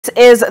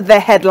is the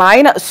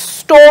headline.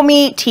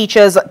 Stormy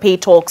teachers' pay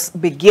talks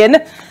begin.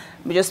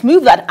 Let me just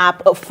move that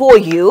up for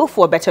you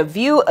for a better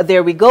view.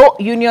 There we go.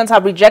 Unions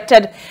have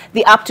rejected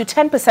the up to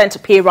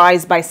 10% pay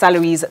rise by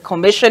Salaries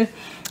Commission.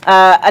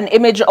 An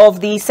image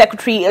of the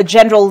Secretary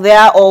General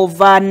there of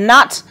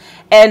NAT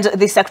and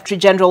the Secretary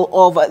General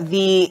of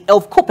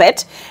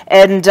KUPPET.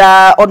 And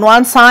on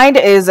one side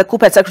is the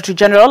KUPPET Secretary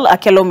General,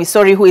 Akelo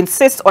Misori, who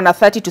insists on a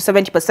 30 to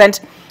 70%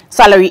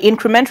 salary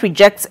increment,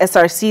 rejects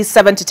SRC's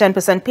 7 to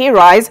 10% pay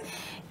rise.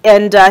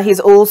 And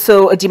he's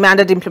also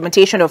demanded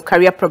implementation of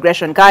career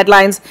progression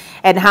guidelines,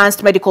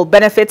 enhanced medical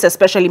benefits,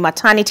 especially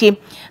maternity,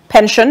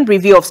 pension,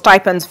 review of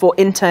stipends for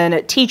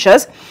intern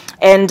teachers.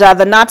 And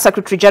the NAT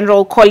Secretary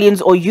General,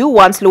 Collins Oyu,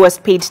 wants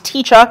lowest paid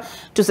teacher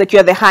to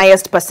secure the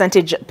highest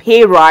percentage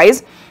pay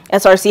rise.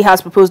 SRC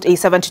has proposed a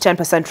 7 to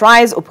 10%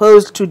 rise,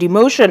 opposed to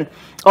demotion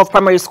of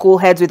primary school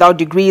heads without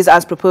degrees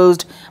as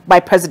proposed by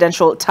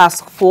Presidential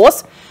Task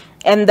Force.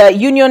 And the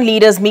union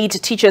leaders meet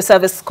Teacher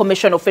Service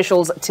Commission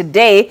officials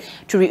today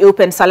to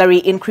reopen salary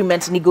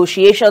increment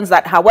negotiations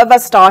that, however,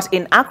 start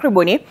in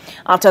acrimony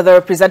after the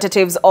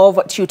representatives of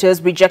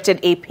tutors rejected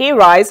a pay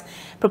rise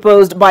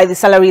proposed by the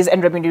Salaries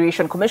and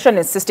Remuneration Commission,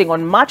 insisting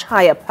on much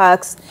higher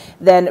perks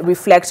than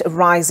reflect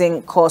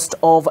rising cost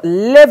of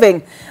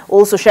living.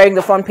 Also sharing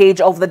the front page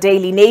of the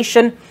Daily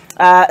Nation,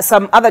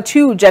 some other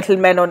two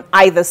gentlemen on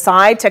either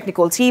side.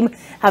 Technical team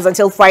has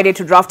until Friday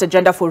to draft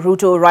agenda for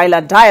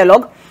Ruto-Raila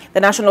dialogue. The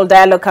National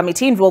Dialogue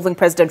Committee involving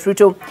President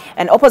Ruto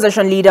and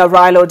opposition leader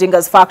Raila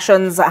Odinga's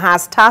factions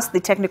has tasked the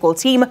technical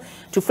team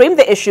to frame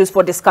the issues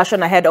for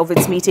discussion ahead of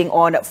its meeting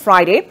on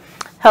Friday.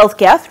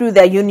 Healthcare, through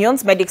their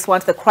unions, medics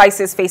want the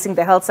crisis facing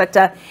the health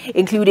sector,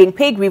 including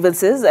pay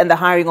grievances and the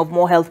hiring of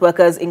more health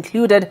workers,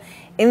 included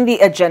in the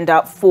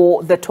agenda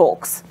for the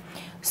talks.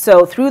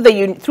 So through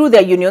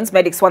their unions,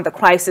 medics want the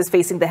crisis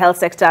facing the health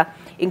sector,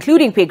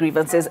 including pay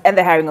grievances and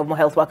the hiring of more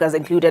health workers,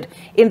 included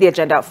in the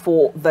agenda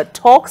for the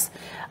talks.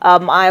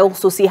 I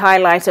also see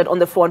highlighted on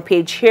the front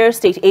page here,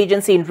 state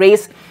agency in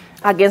race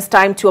against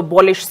time to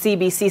abolish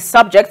CBC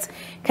subjects.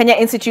 Kenya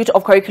Institute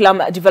of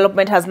Curriculum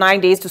Development has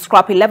 9 days to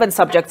scrap 11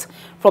 subjects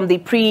from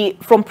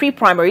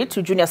pre-primary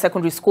to junior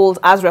secondary schools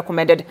as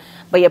recommended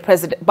by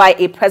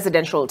a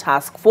presidential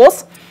task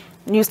force.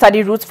 New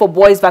study routes for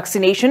boys'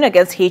 vaccination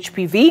against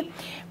HPV.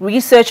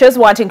 Researchers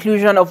want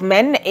inclusion of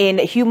men in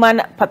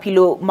human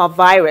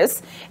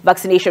papillomavirus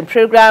vaccination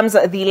programs.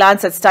 The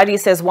Lancet study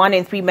says 1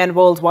 in 3 men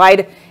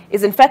worldwide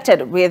is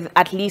infected with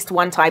at least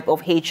one type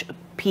of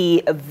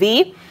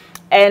HPV.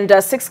 And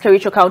 6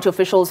 Kericho County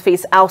officials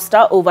face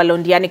ouster over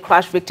Londiani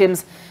crash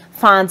victims'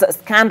 funds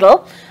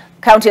scandal.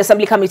 County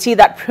Assembly Committee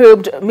that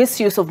probed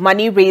misuse of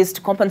money raised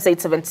to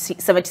compensate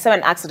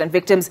 77 accident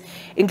victims,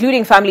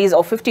 including families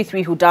of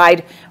 53 who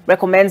died,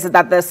 recommends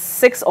that the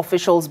 6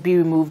 officials be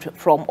removed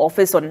from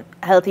office. On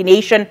Healthy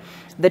Nation,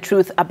 the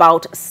truth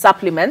about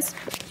supplements.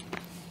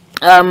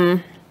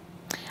 A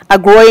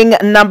growing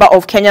number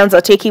of Kenyans are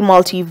taking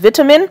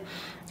multivitamins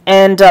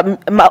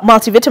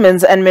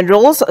and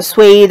minerals,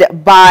 swayed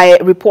by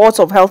reports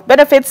of health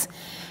benefits.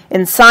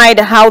 Inside,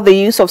 how the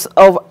use of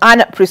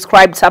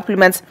unprescribed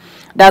supplements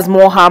does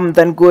more harm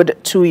than good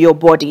to your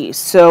body.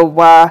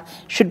 So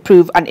should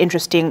prove an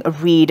interesting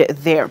read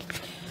there.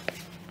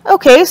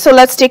 Okay, so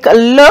let's take a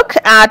look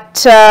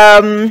at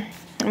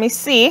let me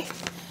see.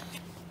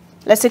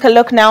 Let's take a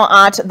look now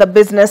at the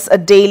Business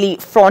Daily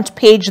front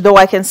page. Though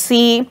I can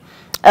see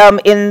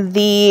in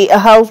the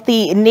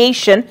Healthy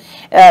Nation,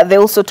 they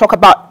also talk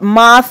about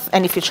math,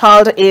 and if your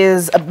child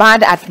is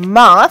bad at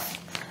math,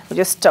 I'll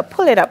just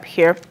pull it up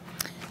here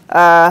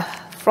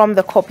from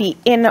the copy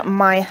in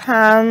my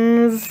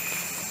hands.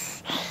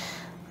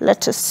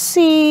 Let us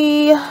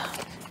see.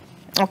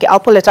 Okay, I'll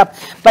pull it up.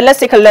 But let's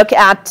take a look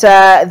at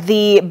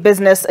the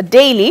Business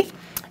Daily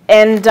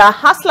and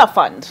Hustler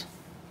Fund.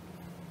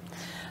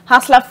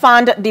 Hustler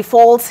Fund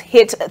defaults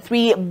hit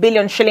 3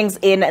 billion shillings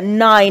in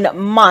 9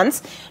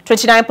 months.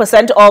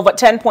 29% of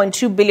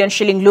 10.2 billion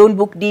shilling loan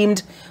book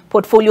deemed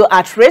portfolio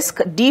at risk.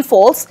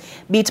 Defaults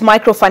beat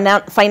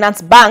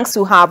microfinance banks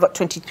who have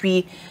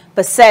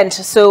 23%.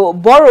 So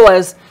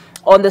borrowers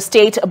on the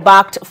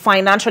state-backed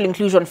Financial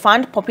Inclusion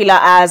Fund, popular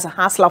as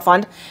Hustler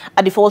Fund,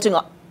 are defaulting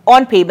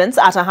on payments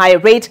at a higher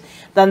rate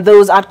than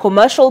those at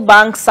commercial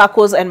banks,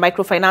 SACCOs and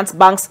microfinance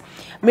banks,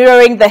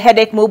 mirroring the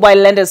headache mobile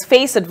lenders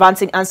face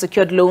advancing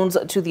unsecured loans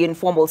to the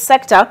informal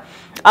sector.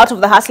 Out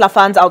of the Hustler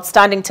Fund's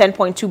outstanding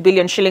 10.2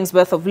 billion shillings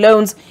worth of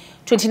loans,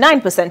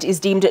 29% is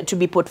deemed to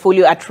be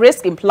portfolio at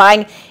risk,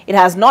 implying it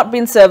has not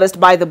been serviced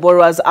by the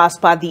borrowers as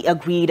per the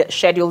agreed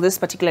schedule. This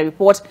particular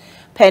report,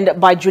 penned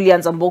by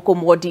Julian Zamboko,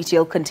 more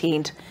detail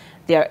contained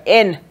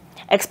therein.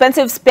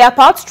 Expensive spare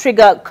parts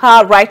trigger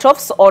car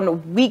write-offs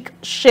on weak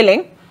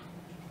shilling.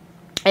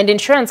 And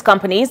insurance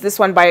companies, this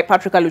one by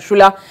Patrick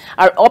Alushula,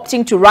 are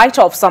opting to write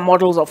off some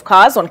models of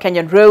cars on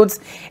Kenyan roads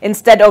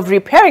instead of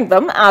repairing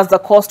them as the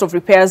cost of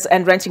repairs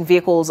and renting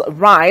vehicles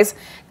rise.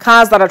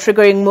 Cars that are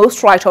triggering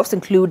most write-offs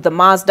include the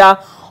Mazda,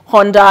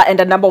 Honda and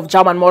a number of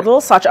German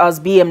models such as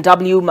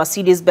BMW,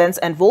 Mercedes-Benz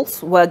and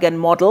Volkswagen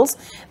models.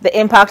 The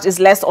impact is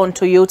less on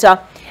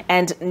Toyota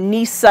and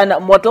Nissan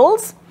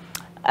models.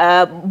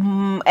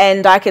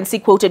 And I can see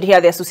quoted here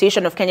the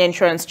Association of Kenya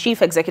Insurance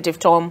Chief Executive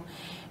Tom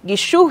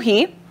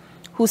Gishuhi,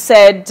 who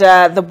said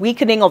the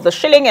weakening of the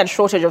shilling and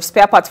shortage of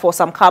spare parts for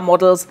some car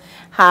models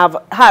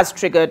has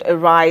triggered a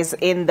rise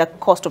in the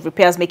cost of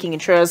repairs, making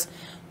insurers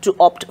to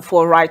opt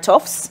for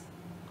write-offs.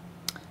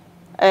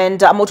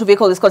 And a motor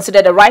vehicle is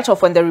considered a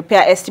write-off when the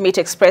repair estimate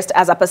expressed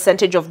as a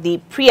percentage of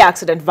the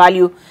pre-accident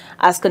value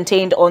as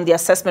contained on the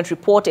assessment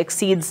report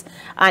exceeds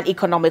an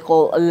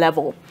economical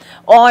level.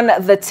 On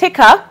the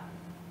ticker,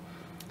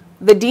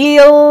 the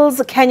deals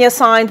Kenya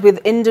signed with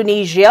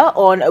Indonesia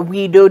on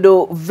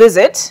Widodo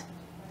visit.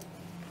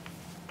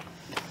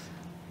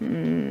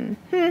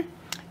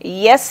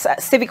 Yes,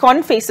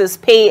 Civicon faces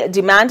pay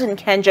demand in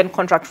Kenyan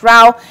contract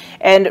row,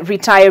 and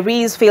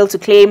retirees fail to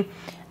claim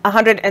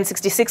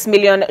 166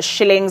 million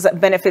shillings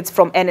benefits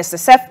from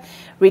NSSF.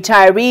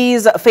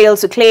 Retirees fail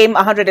to claim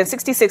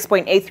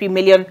 166.83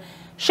 million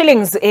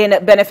shillings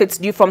in benefits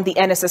due from the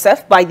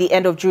NSSF by the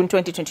end of June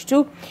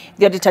 2022,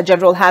 the Auditor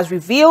General has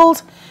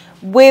revealed,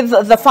 with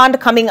the fund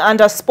coming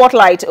under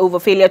spotlight over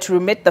failure to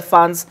remit the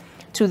funds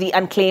to the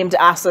Unclaimed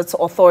Assets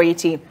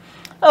Authority.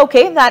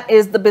 Okay, that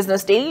is the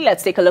Business Daily.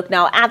 Let's take a look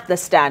now at the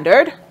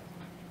Standard.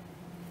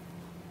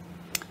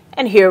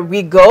 And here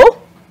we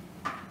go.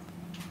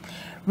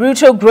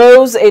 Ruto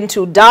grows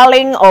into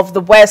darling of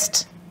the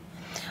West.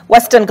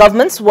 Western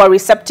governments were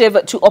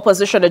receptive to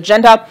opposition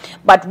agenda,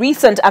 but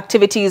recent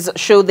activities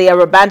show they are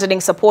abandoning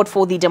support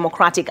for the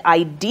democratic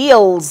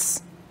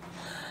ideals.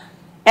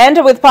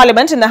 And with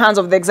Parliament in the hands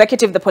of the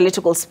executive, the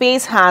political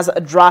space has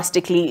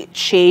drastically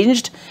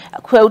changed.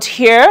 A quote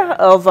here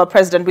of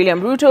President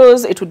William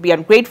Ruto's: "It would be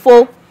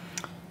ungrateful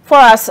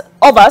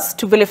of us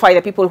to vilify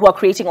the people who are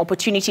creating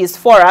opportunities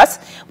for us.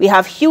 We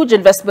have huge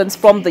investments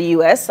from the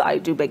U.S." I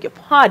do beg your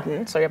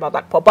pardon. Sorry about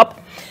that pop-up.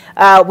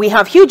 We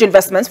have huge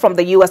investments from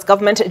the U.S.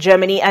 government,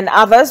 Germany, and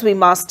others. We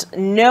must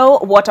know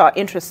what our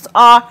interests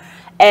are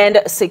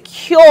and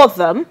secure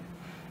them.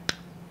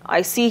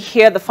 I see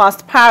here the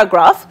first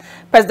paragraph.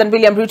 President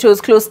William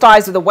Ruto's close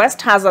ties with the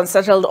West has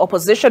unsettled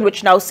opposition,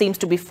 which now seems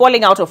to be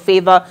falling out of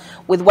favor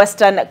with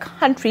Western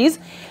countries.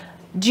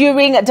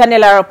 During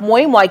Daniel Arap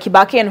Moi, Mwai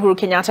Kibaki and Uhuru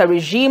Kenyatta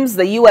regimes,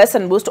 the U.S.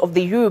 and most of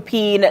the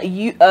European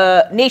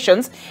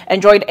nations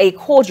enjoyed a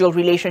cordial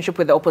relationship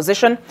with the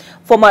opposition.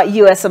 Former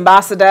U.S.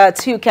 Ambassador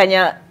to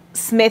Kenya,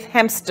 Smith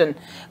Hempston,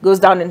 goes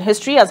down in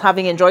history as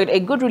having enjoyed a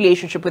good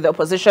relationship with the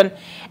opposition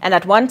and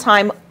at one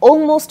time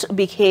almost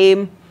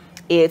became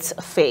its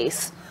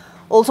face.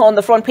 Also on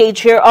the front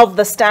page here of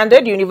the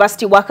Standard,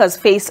 university workers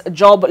face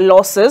job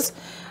losses.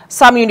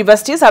 Some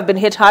universities have been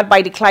hit hard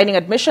by declining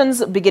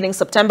admissions beginning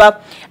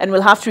September and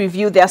will have to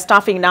review their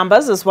staffing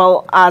numbers as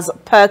well as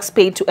perks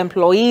paid to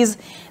employees.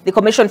 The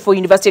Commission for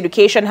University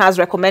Education has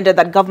recommended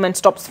that government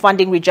stops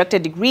funding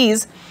rejected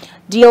degrees,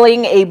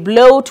 dealing a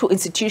blow to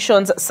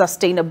institutions'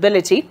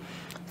 sustainability.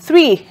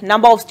 3,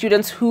 number of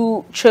students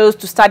who chose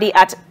to study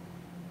at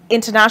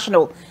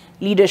International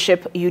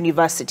Leadership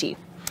University.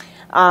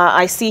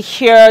 I see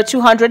here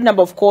 200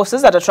 number of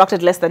courses that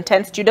attracted less than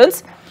 10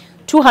 students.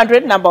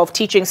 200 number of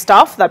teaching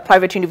staff that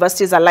private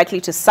universities are likely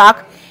to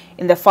sack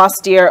in the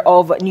first year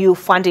of new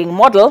funding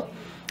model,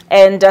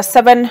 and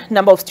 7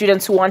 number of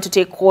students who want to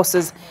take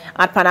courses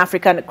at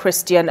Pan-African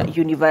Christian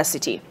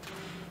University.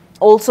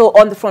 Also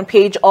on the front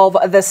page of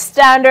the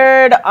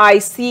Standard, I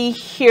see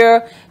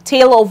here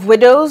tale of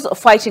widows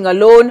fighting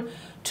alone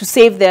to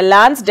save their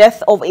lands.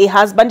 Death of a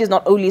husband is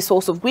not only a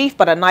source of grief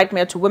but a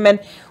nightmare to women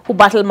who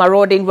battle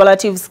marauding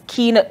relatives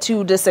keen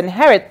to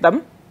disinherit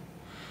them.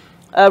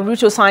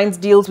 Ruto signs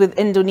deals with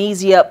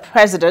Indonesia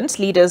president.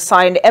 Leaders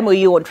signed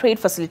MOU on trade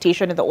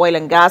facilitation in the oil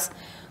and gas,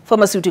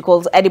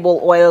 pharmaceuticals,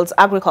 edible oils,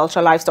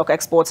 agriculture, livestock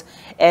exports,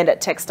 and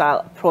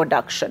textile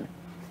production.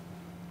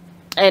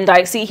 And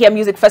I see here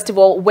music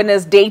festival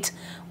winners date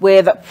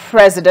with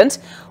president.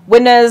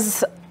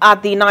 Winners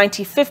at the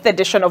 95th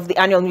edition of the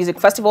annual music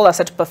festival are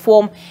set to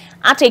perform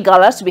at a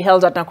gala to be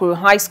held at Nakuru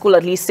High School.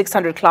 At least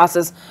 600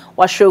 classes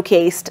were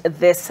showcased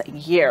this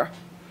year.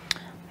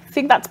 I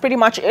think that's pretty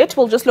much it.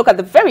 We'll just look at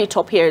the very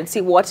top here and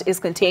see what is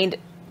contained,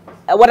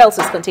 what else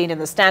is contained in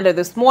the Standard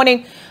this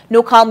morning.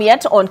 No calm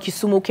yet on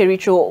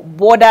Kisumu-Kericho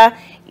border.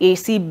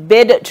 AC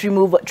bid to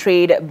remove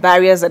trade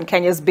barriers and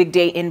Kenya's big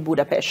day in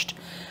Budapest.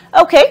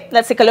 Okay,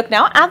 let's take a look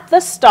now at the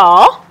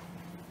Star.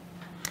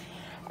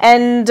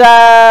 And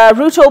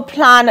Ruto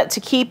plan to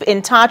keep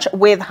in touch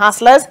with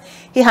hustlers.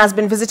 He has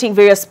been visiting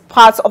various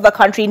parts of the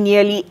country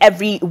nearly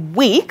every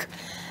week.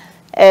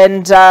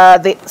 And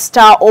the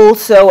Star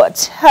also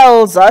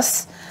tells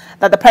us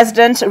that the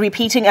president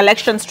repeating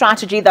election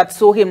strategy that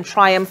saw him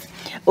triumph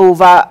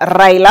over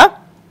Raila.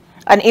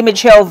 An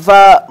image here of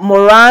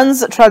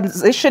Morans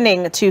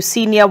transitioning to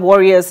senior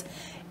warriors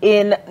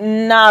in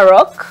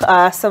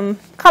Narok. Some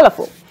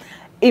colorful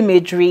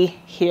imagery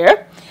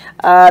here.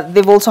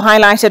 They've also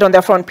highlighted on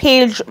their front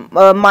page,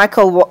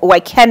 Michael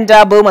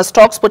Waikenda, Boma's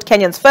talks put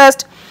Kenyans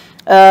first.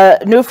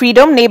 No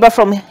freedom, neighbor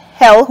from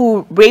hell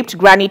who raped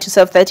granny to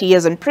serve 30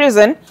 years in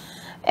prison.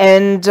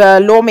 And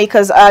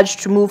lawmakers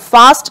urged to move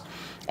fast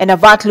and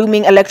avert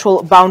looming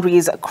electoral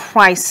boundaries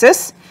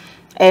crisis.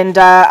 And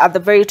at the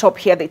very top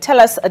here, they tell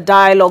us a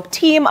dialogue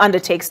team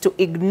undertakes to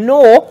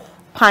ignore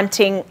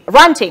ranting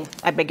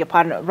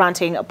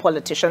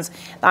politicians.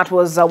 That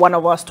was one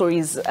of our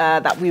stories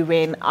that we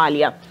ran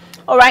earlier.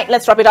 All right,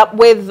 let's wrap it up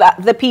with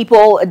the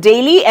People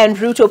Daily. And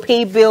Ruto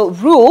pay bill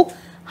rule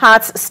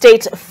hurts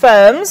state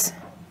firms.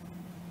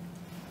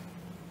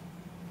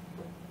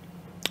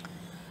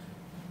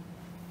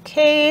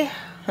 Okay,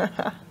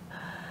 I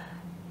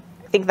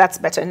think that's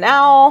better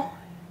now.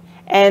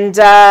 And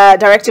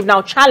directive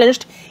now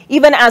challenged,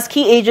 even as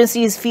key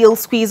agencies feel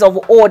squeeze of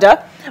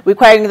order,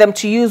 requiring them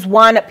to use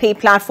one pay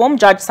platform.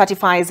 Judge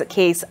certifies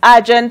case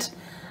urgent.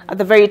 At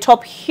the very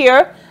top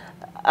here,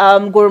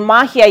 Gor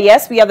Mahia,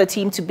 yes, we are the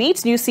team to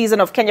beat. New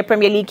season of Kenya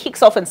Premier League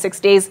kicks off in 6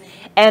 days,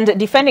 and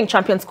defending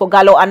champions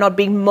Kogalo are not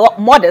being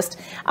modest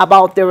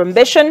about their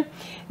ambition.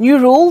 New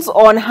rules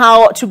on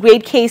how to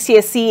grade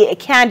KCSE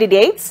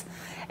candidates,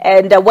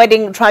 and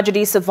wedding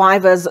tragedy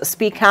survivors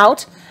speak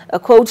out. A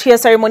quote here: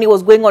 ceremony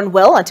was going on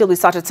well until we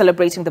started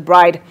celebrating the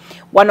bride.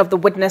 One of the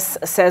witnesses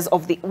says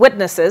of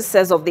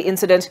the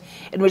incident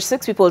in which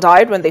 6 people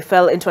died when they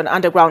fell into an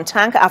underground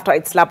tank after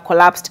its slab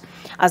collapsed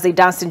as they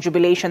danced in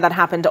jubilation. That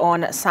happened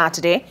on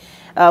Saturday.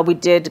 We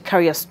did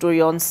carry a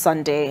story on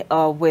Sunday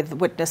with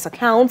witness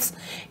accounts.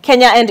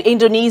 Kenya and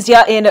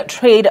Indonesia in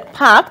trade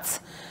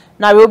pacts.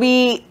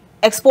 Nairobi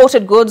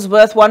exported goods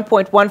worth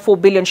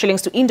 1.14 billion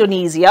shillings to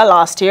Indonesia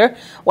last year,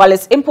 while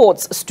its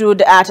imports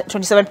stood at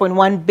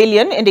 27.1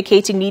 billion,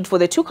 indicating need for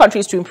the two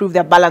countries to improve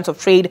their balance of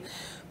trade,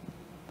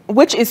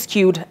 which is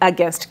skewed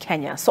against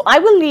Kenya. So I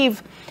will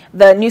leave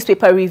the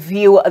newspaper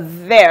review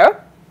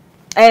there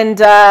and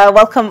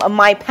welcome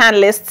my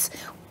panelists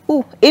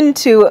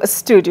into a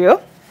studio.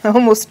 I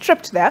almost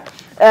tripped there.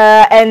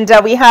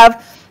 We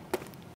have